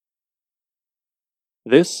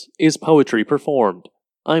This is Poetry Performed.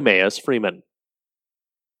 I'm A.S. Freeman.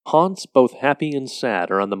 Haunts both happy and sad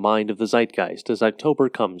are on the mind of the zeitgeist as October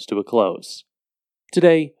comes to a close.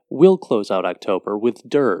 Today, we'll close out October with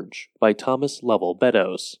Dirge by Thomas Lovell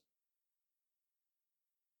Beddoes.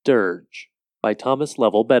 Dirge by Thomas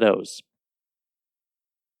Lovell Beddoes.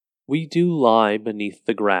 We do lie beneath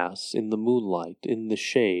the grass, in the moonlight, in the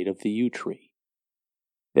shade of the yew tree.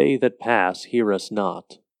 They that pass hear us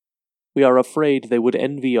not. We are afraid they would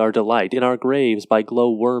envy our delight in our graves by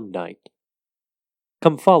glow-worm night.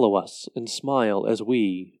 Come follow us, and smile as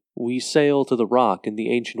we sail to the rock in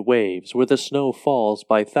the ancient waves, where the snow falls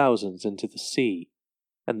by thousands into the sea,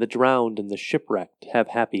 and the drowned and the shipwrecked have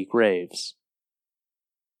happy graves.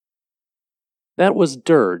 That was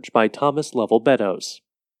Dirge by Thomas Lovell Beddoes.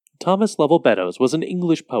 Thomas Lovell Beddoes was an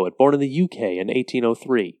English poet born in the UK in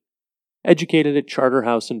 1803. Educated at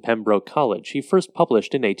Charterhouse and Pembroke College, he first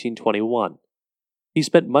published in 1821. He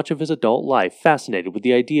spent much of his adult life fascinated with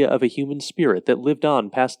the idea of a human spirit that lived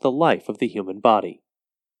on past the life of the human body.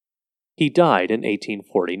 He died in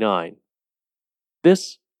 1849.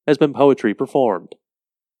 This has been Poetry Performed.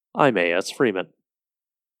 I'm A.S. Freeman.